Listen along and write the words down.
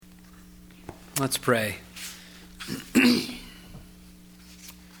Let's pray.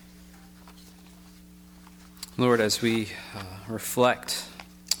 Lord, as we reflect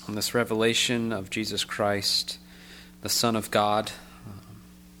on this revelation of Jesus Christ, the Son of God,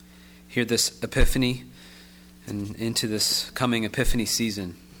 hear this epiphany and into this coming epiphany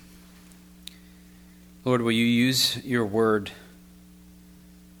season, Lord, will you use your word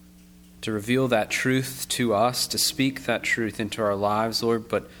to reveal that truth to us, to speak that truth into our lives, Lord,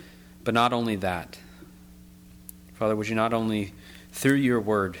 but not only that. Father, would you not only, through your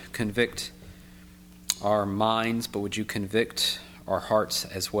word, convict our minds, but would you convict our hearts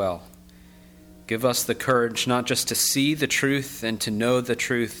as well? Give us the courage not just to see the truth and to know the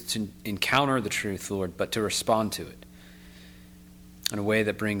truth, to encounter the truth, Lord, but to respond to it in a way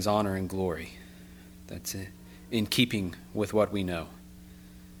that brings honor and glory, that's in keeping with what we know.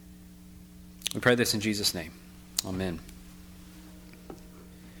 We pray this in Jesus' name. Amen.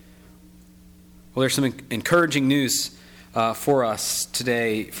 Well, there's some encouraging news for us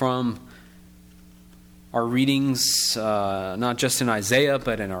today from our readings, not just in Isaiah,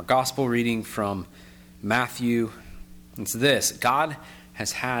 but in our gospel reading from Matthew. It's this: God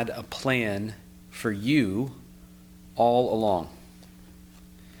has had a plan for you all along.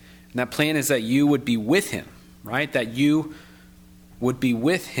 And that plan is that you would be with him, right? That you would be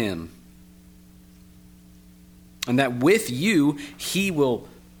with him. And that with you, he will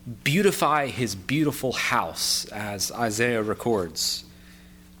beautify his beautiful house, as Isaiah records.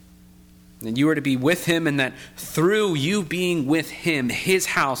 And you are to be with him, and that through you being with him, his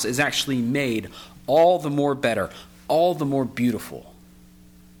house is actually made all the more better, all the more beautiful.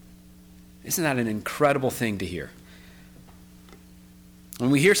 Isn't that an incredible thing to hear? When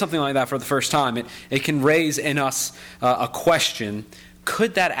we hear something like that for the first time, it can raise in us a question: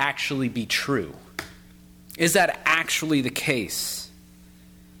 could that actually be true? Is that actually the case?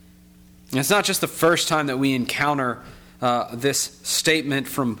 And it's not just the first time that we encounter this statement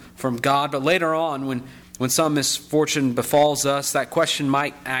from God, but later on when some misfortune befalls us, that question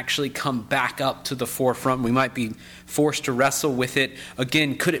might actually come back up to the forefront. We might be forced to wrestle with it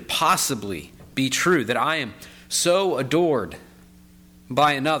again. Could it possibly be true that I am so adored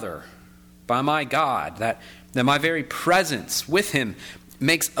by another, by my God, that my very presence with him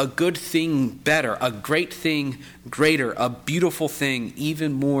makes a good thing better, a great thing greater, a beautiful thing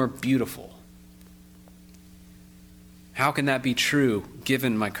even more beautiful? How can that be true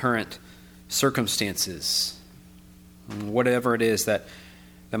given my current circumstances? Whatever it is that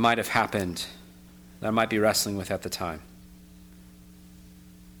might have happened, that I might be wrestling with at the time.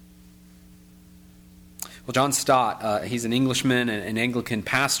 Well, John Stott, he's an Englishman, an Anglican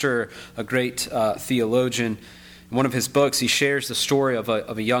pastor, a great theologian. In one of his books, he shares the story of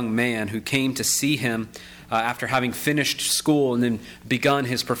a young man who came to see him after having finished school and then begun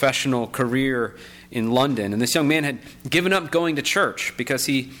his professional career in London. And this young man had given up going to church because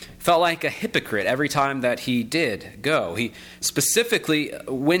he felt like a hypocrite every time that he did go. He specifically,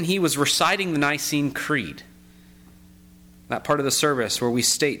 when he was reciting the Nicene Creed, that part of the service where we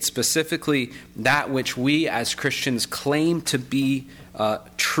state specifically that which we as Christians claim to be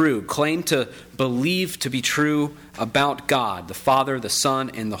true, claim to believe to be true about God, the Father, the Son,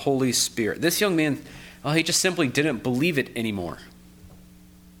 and the Holy Spirit. This young man, well, he just simply didn't believe it anymore.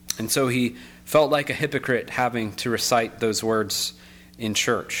 And so he felt like a hypocrite having to recite those words in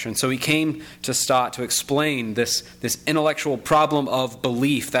church. And so he came to Stott to explain this intellectual problem of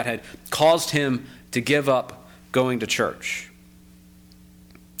belief that had caused him to give up going to church.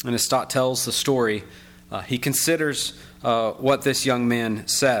 And as Stott tells the story, he considers what this young man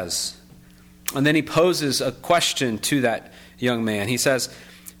says. And then he poses a question to that young man. He says,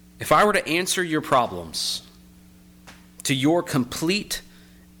 if I were to answer your problems to your complete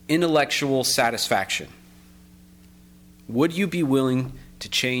intellectual satisfaction, would you be willing to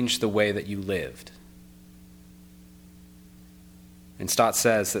change the way that you lived? And Stott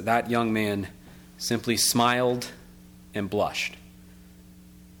says that young man simply smiled and blushed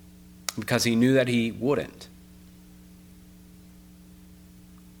because he knew that he wouldn't.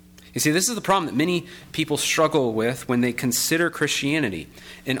 You see, this is the problem that many people struggle with when they consider Christianity.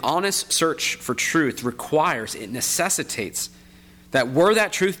 An honest search for truth requires, it necessitates, that were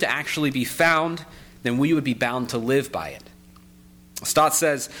that truth to actually be found, then we would be bound to live by it. Stott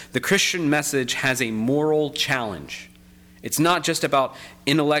says the Christian message has a moral challenge. It's not just about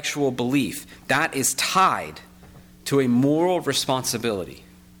intellectual belief. That is tied to a moral responsibility.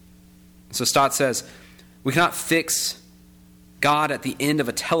 So Stott says we cannot fix God at the end of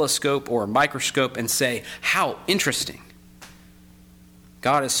a telescope or a microscope and say, how interesting.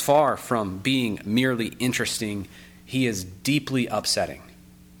 God is far from being merely interesting. He is deeply upsetting.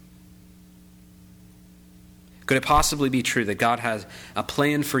 Could it possibly be true that God has a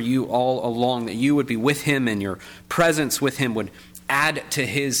plan for you all along, that you would be with him and your presence with him would add to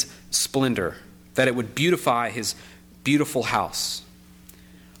his splendor, that it would beautify his beautiful house?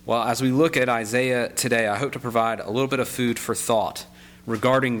 Well, as we look at Isaiah today, I hope to provide a little bit of food for thought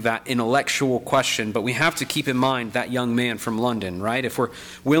regarding that intellectual question, but we have to keep in mind that young man from London, right? If we're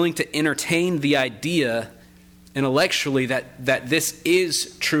willing to entertain the idea intellectually that this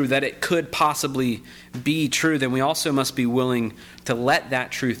is true, that it could possibly be true, then we also must be willing to let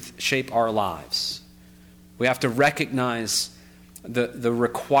that truth shape our lives. We have to recognize the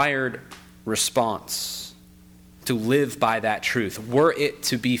required response to live by that truth, were it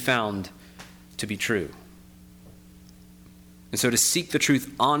to be found to be true. And so to seek the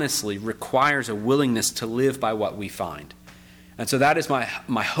truth honestly requires a willingness to live by what we find. And so that is my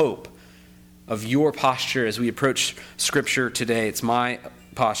hope of your posture as we approach Scripture today. It's my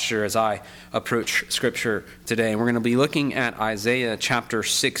posture as I approach Scripture today. And we're going to be looking at Isaiah chapter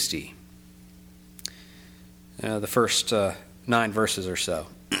 60, the first 9 verses or so.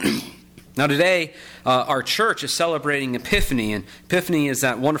 Now today, our church is celebrating Epiphany, and Epiphany is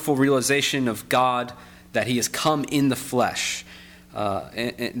that wonderful realization of God that he has come in the flesh,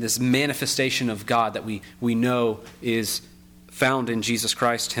 and this manifestation of God that we know is found in Jesus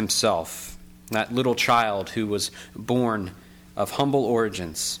Christ himself, that little child who was born of humble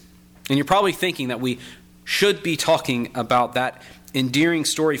origins. And you're probably thinking that we should be talking about that endearing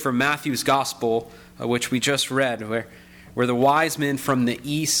story from Matthew's Gospel, which we just read, where the wise men from the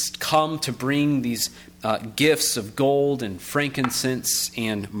east come to bring these gifts of gold and frankincense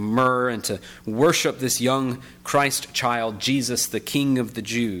and myrrh and to worship this young Christ child, Jesus, the King of the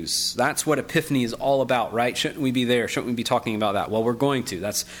Jews. That's what Epiphany is all about, right? Shouldn't we be there? Shouldn't we be talking about that? Well, we're going to.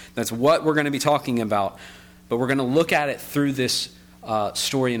 That's what we're going to be talking about. But we're going to look at it through this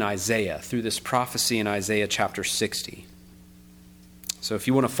story in Isaiah, through this prophecy in Isaiah chapter 60. So if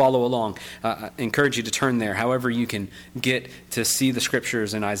you want to follow along, I encourage you to turn there, however you can get to see the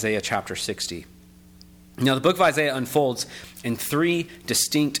scriptures in Isaiah chapter 60. Now, the book of Isaiah unfolds in 3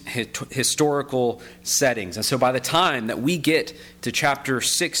 distinct historical settings. And so by the time that we get to chapter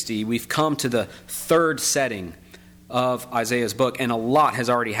 60, we've come to the 3rd setting of Isaiah's book, and a lot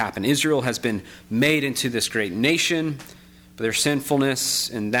has already happened. Israel has been made into this great nation, but their sinfulness,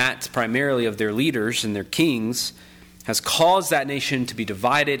 and that primarily of their leaders and their kings, has caused that nation to be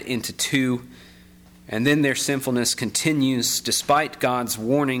divided into 2, and then their sinfulness continues despite God's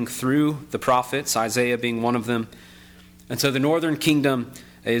warning through the prophets, Isaiah being one of them. And so the northern kingdom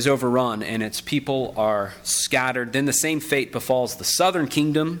is overrun and its people are scattered. Then the same fate befalls the southern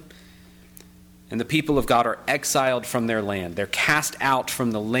kingdom, and the people of God are exiled from their land. They're cast out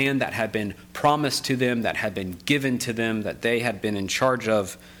from the land that had been promised to them, that had been given to them, that they had been in charge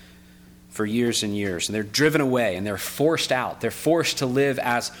of for years and years. And they're driven away and they're forced out. They're forced to live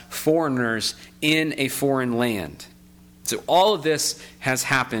as foreigners in a foreign land. So all of this has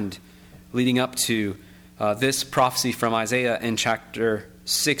happened leading up to this prophecy from Isaiah in chapter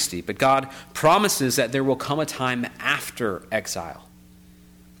 60. But God promises that there will come a time after exile.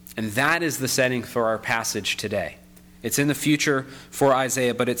 And that is the setting for our passage today. It's in the future for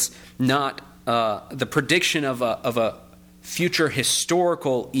Isaiah, but it's not the prediction of a future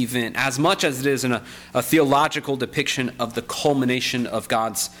historical event as much as it is in a theological depiction of the culmination of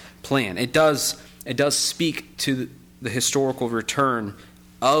God's plan. It does speak to the historical return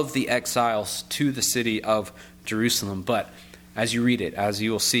of the exiles to the city of Jerusalem. But as you read it, as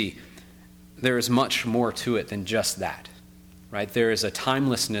you will see, there is much more to it than just that. Right? There is a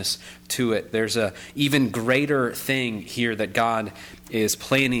timelessness to it. There's a even greater thing here that God is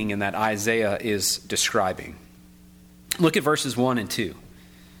planning and that Isaiah is describing. Look at verses 1 and 2.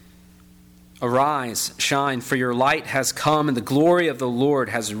 Arise, shine, for your light has come, and the glory of the Lord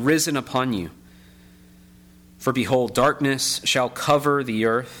has risen upon you. For behold, darkness shall cover the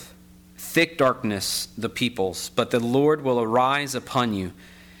earth, thick darkness the peoples. But the Lord will arise upon you,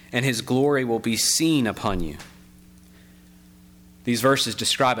 and his glory will be seen upon you. These verses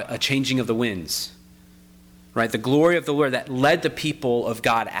describe a changing of the winds. Right, the glory of the Lord that led the people of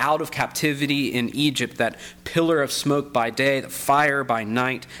God out of captivity in Egypt, that pillar of smoke by day, the fire by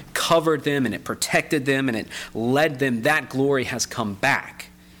night, covered them and it protected them and it led them. That glory has come back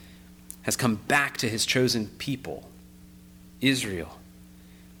to his chosen people, Israel.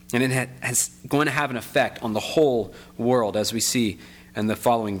 And it has going to have an effect on the whole world, as we see in the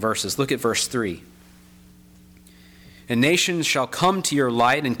following verses. Look at verse 3. And nations shall come to your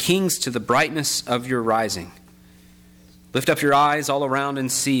light, and kings to the brightness of your rising. Lift up your eyes all around and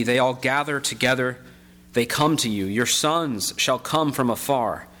see. They all gather together. They come to you. Your sons shall come from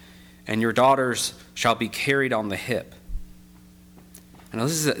afar, and your daughters shall be carried on the hip. And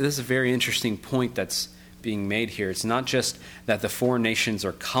this is a very interesting point that's being made here. It's not just that the foreign nations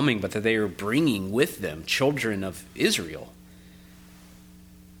are coming, but that they are bringing with them children of Israel.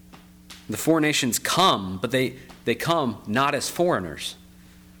 The foreign nations come, but they come not as foreigners.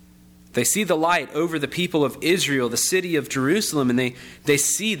 They see the light over the people of Israel, the city of Jerusalem, and they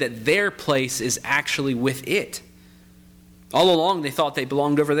see that their place is actually with it. All along they thought they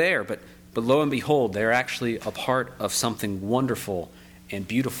belonged over there, but lo and behold, they're actually a part of something wonderful and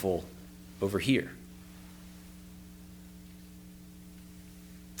beautiful over here.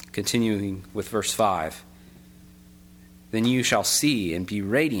 Continuing with verse 5. Then you shall see and be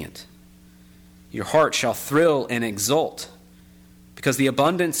radiant. Your heart shall thrill and exult, because the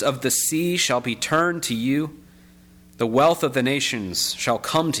abundance of the sea shall be turned to you. The wealth of the nations shall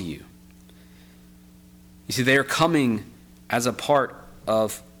come to you. You see, they are coming as a part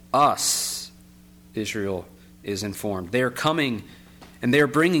of us, Israel is informed. They are coming and they are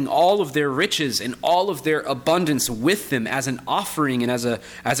bringing all of their riches and all of their abundance with them as an offering and as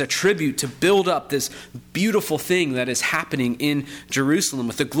a tribute to build up this beautiful thing that is happening in Jerusalem,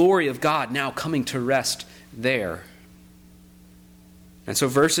 with the glory of God now coming to rest there. And so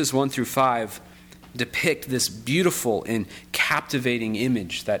verses 1 through 5 depict this beautiful and captivating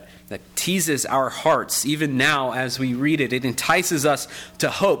image that teases our hearts. Even now as we read it, it entices us to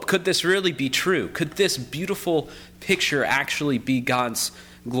hope. Could this really be true? Could this beautiful picture actually be God's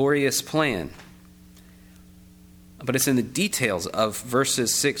glorious plan? But it's in the details of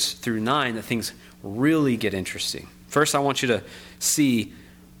verses 6 through 9 that things really get interesting. First, I want you to see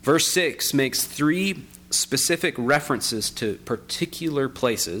verse 6 makes 3 specific references to particular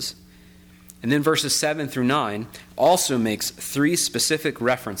places. And then verses 7 through 9 also makes 3 specific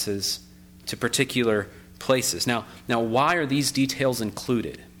references to particular places. Now, why are these details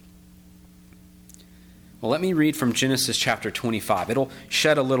included? Well, let me read from Genesis chapter 25. It'll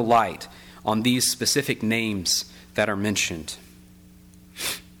shed a little light on these specific names that are mentioned.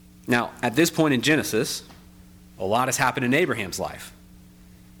 Now, at this point in Genesis, a lot has happened in Abraham's life.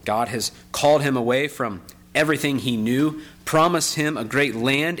 God has called him away from everything he knew, promised him a great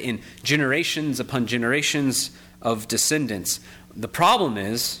land and generations upon generations of descendants. The problem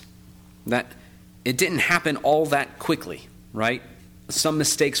is that it didn't happen all that quickly, right? Some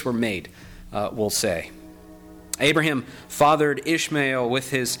mistakes were made, we'll say. Abraham fathered Ishmael with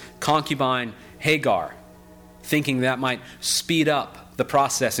his concubine Hagar, thinking that might speed up the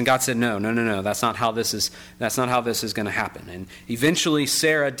process, and God said, no, that's not how this is going to happen. And eventually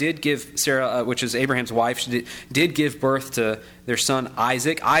Sarah, which is Abraham's wife, she did give birth to their son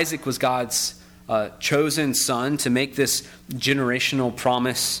Isaac. Isaac was God's chosen son to make this generational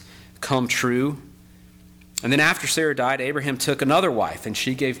promise come true. And then after Sarah died, Abraham took another wife, and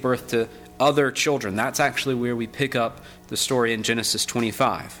she gave birth to other children. That's actually where we pick up the story in Genesis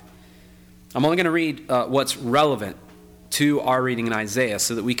 25. I'm only going to read what's relevant to our reading in Isaiah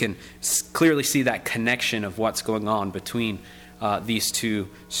so that we can clearly see that connection of what's going on between these 2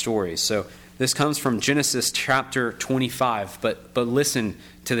 stories. So this comes from Genesis chapter 25, but listen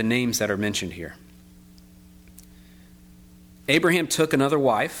to the names that are mentioned here. Abraham took another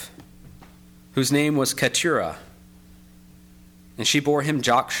wife, whose name was Keturah, and she bore him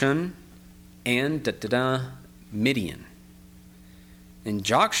Jokshan and Midian. And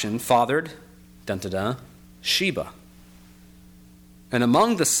Jokshan fathered Sheba. And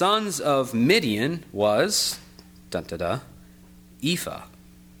among the sons of Midian was Ephah.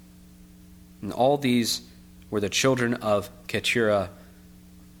 And all these were the children of Keturah,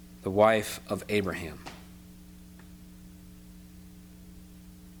 the wife of Abraham.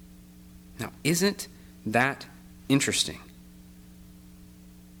 Now, isn't that interesting?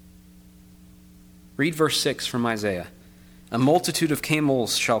 Read verse 6 from Isaiah. A multitude of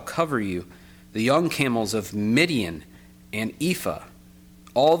camels shall cover you, the young camels of Midian and Ephah.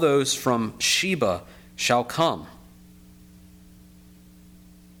 All those from Sheba shall come.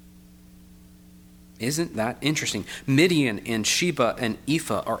 Isn't that interesting? Midian and Sheba and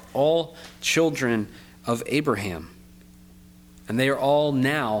Ephah are all children of Abraham. And they are all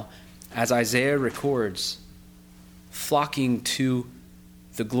now, as Isaiah records, flocking to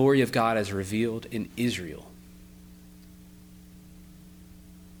the glory of God as revealed in Israel.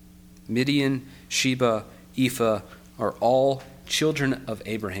 Midian, Sheba, Ephah are all children of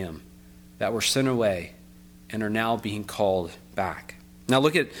Abraham that were sent away and are now being called back. Now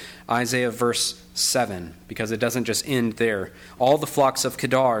look at Isaiah verse 7, because it doesn't just end there. All the flocks of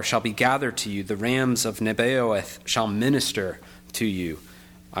Kedar shall be gathered to you. The rams of Nebaioth shall minister to you,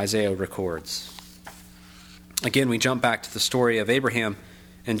 Isaiah records. Again, we jump back to the story of Abraham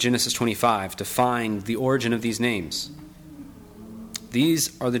in Genesis 25 to find the origin of these names.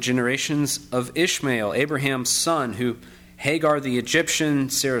 These are the generations of Ishmael, Abraham's son, who Hagar the Egyptian,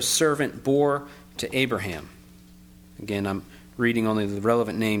 Sarah's servant, bore to Abraham. Again, I'm reading only the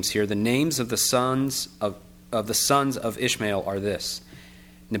relevant names here. The names of the sons of Ishmael are this: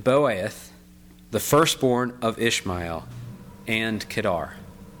 Nebaioth, the firstborn of Ishmael, and Kedar.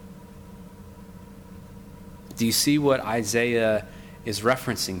 Do you see what Isaiah is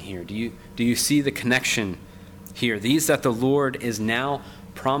referencing here? Do you see the connection here? These that the Lord is now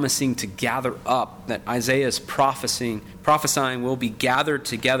promising to gather up, that Isaiah is prophesying will be gathered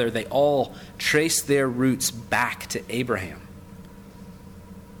together, they all trace their roots back to Abraham.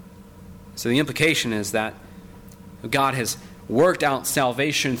 So the implication is that God has worked out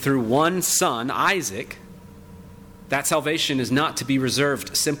salvation through one son, Isaac. That salvation is not to be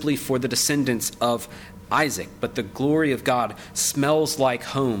reserved simply for the descendants of Isaac, but the glory of God smells like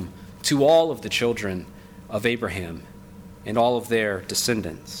home to all of the children of Abraham and all of their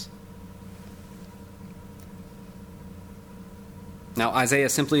descendants. Now, Isaiah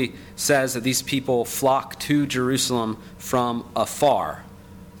simply says that these people flock to Jerusalem from afar.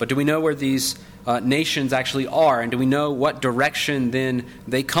 But do we know where these nations actually are? And do we know what direction then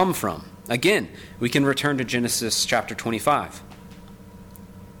they come from? Again, we can return to Genesis chapter 25.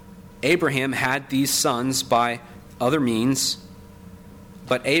 Abraham had these sons by other means,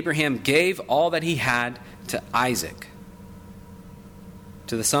 but Abraham gave all that he had to Isaac.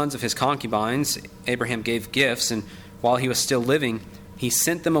 To the sons of his concubines, Abraham gave gifts, and while he was still living, he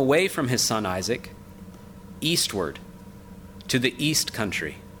sent them away from his son Isaac, eastward, to the east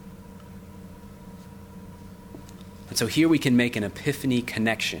country. And so here we can make an epiphany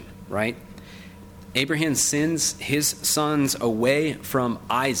connection, right? Abraham sends his sons away from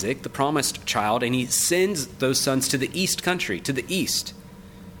Isaac, the promised child, and he sends those sons to the east country, to the east.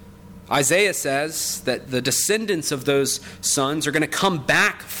 Isaiah says that the descendants of those sons are going to come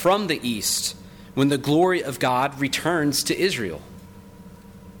back from the east when the glory of God returns to Israel.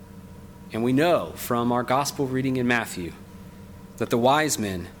 And we know from our gospel reading in Matthew that the wise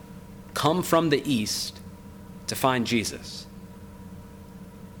men come from the east to find Jesus.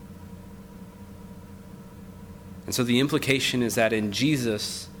 And so the implication is that in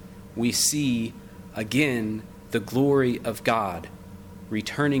Jesus we see again the glory of God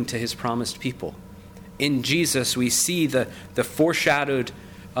returning to his promised people. In Jesus, we see the foreshadowed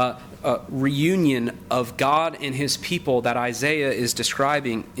reunion of God and his people that Isaiah is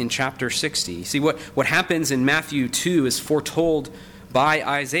describing in chapter 60. See, what happens in Matthew 2 is foretold by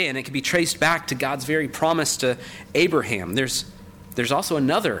Isaiah, and it can be traced back to God's very promise to Abraham. There's also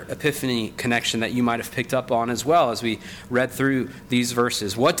another epiphany connection that you might have picked up on as well as we read through these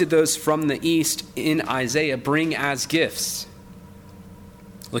verses. What did those from the east in Isaiah bring as gifts?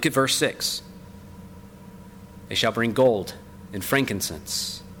 Look at verse 6. They shall bring gold and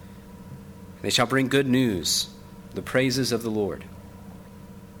frankincense. They shall bring good news, the praises of the Lord.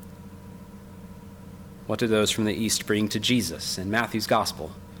 What did those from the east bring to Jesus in Matthew's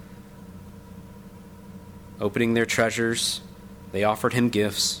gospel? Opening their treasures, they offered him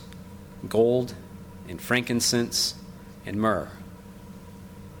gifts, gold and frankincense and myrrh.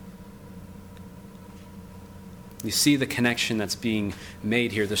 You see the connection that's being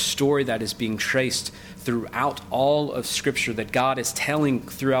made here, the story that is being traced throughout all of Scripture, that God is telling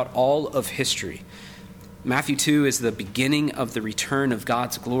throughout all of history. Matthew 2 is the beginning of the return of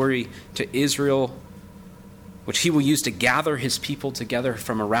God's glory to Israel, which he will use to gather his people together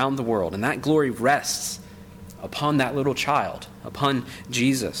from around the world. And that glory rests upon that little child, upon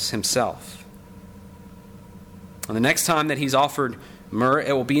Jesus himself. And the next time that he's offered myrrh,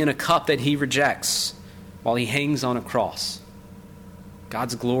 it will be in a cup that he rejects while he hangs on a cross.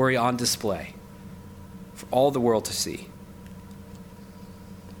 God's glory on display for all the world to see.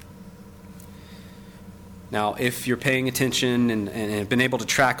 Now, if you're paying attention and have been able to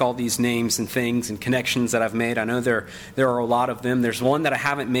track all these names and things and connections that I've made, I know there are a lot of them. There's one that I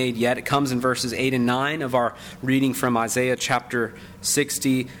haven't made yet. It comes in verses 8 and 9 of our reading from Isaiah chapter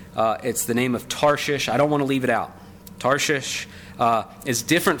 60. It's the name of Tarshish. I don't want to leave it out. Tarshish is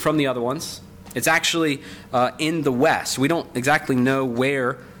different from the other ones. It's actually in the west. We don't exactly know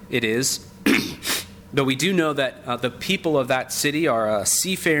where it is, but we do know that the people of that city are a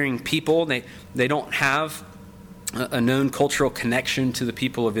seafaring people. They don't have a known cultural connection to the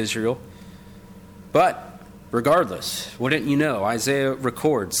people of Israel. But regardless, wouldn't you know, Isaiah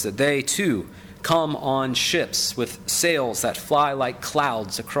records that they too come on ships with sails that fly like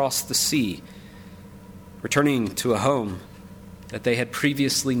clouds across the sea, returning to a home that they had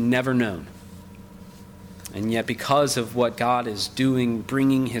previously never known. And yet because of what God is doing,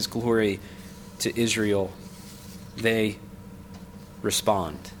 bringing his glory to Israel, they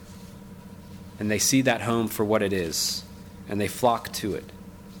respond. And they see that home for what it is, and they flock to it.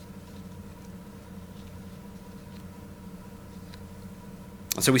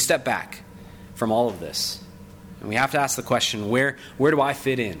 And so we step back from all of this, and we have to ask the question, where do I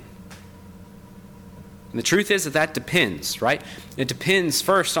fit in? And the truth is that depends, right? It depends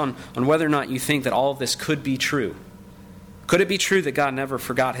first on whether or not you think that all of this could be true. Could it be true that God never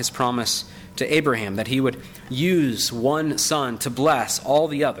forgot his promise to Abraham, that he would use one son to bless all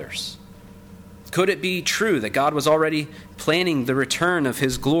the others? Could it be true that God was already planning the return of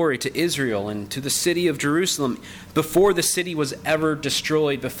his glory to Israel and to the city of Jerusalem before the city was ever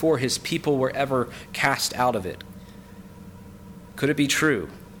destroyed, before his people were ever cast out of it? Could it be true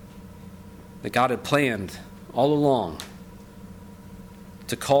that God had planned all along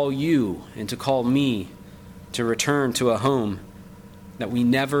to call you and to call me to return to a home that we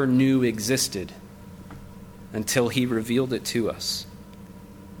never knew existed until he revealed it to us?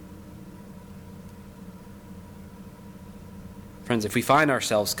 Friends, if we find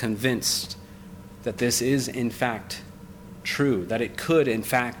ourselves convinced that this is in fact true, that it could in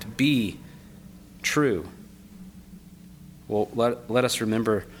fact be true, well, let us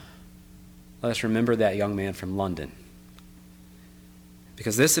remember that young man from London.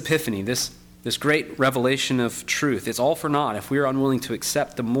 Because this epiphany, this great revelation of truth, it's all for naught if we are unwilling to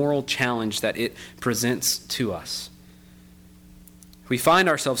accept the moral challenge that it presents to us. If we find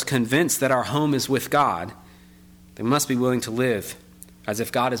ourselves convinced that our home is with God, then we must be willing to live as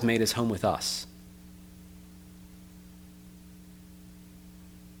if God has made his home with us.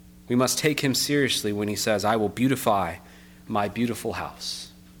 We must take him seriously when he says, "I will beautify my beautiful house."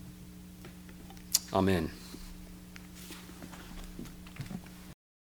 Amen.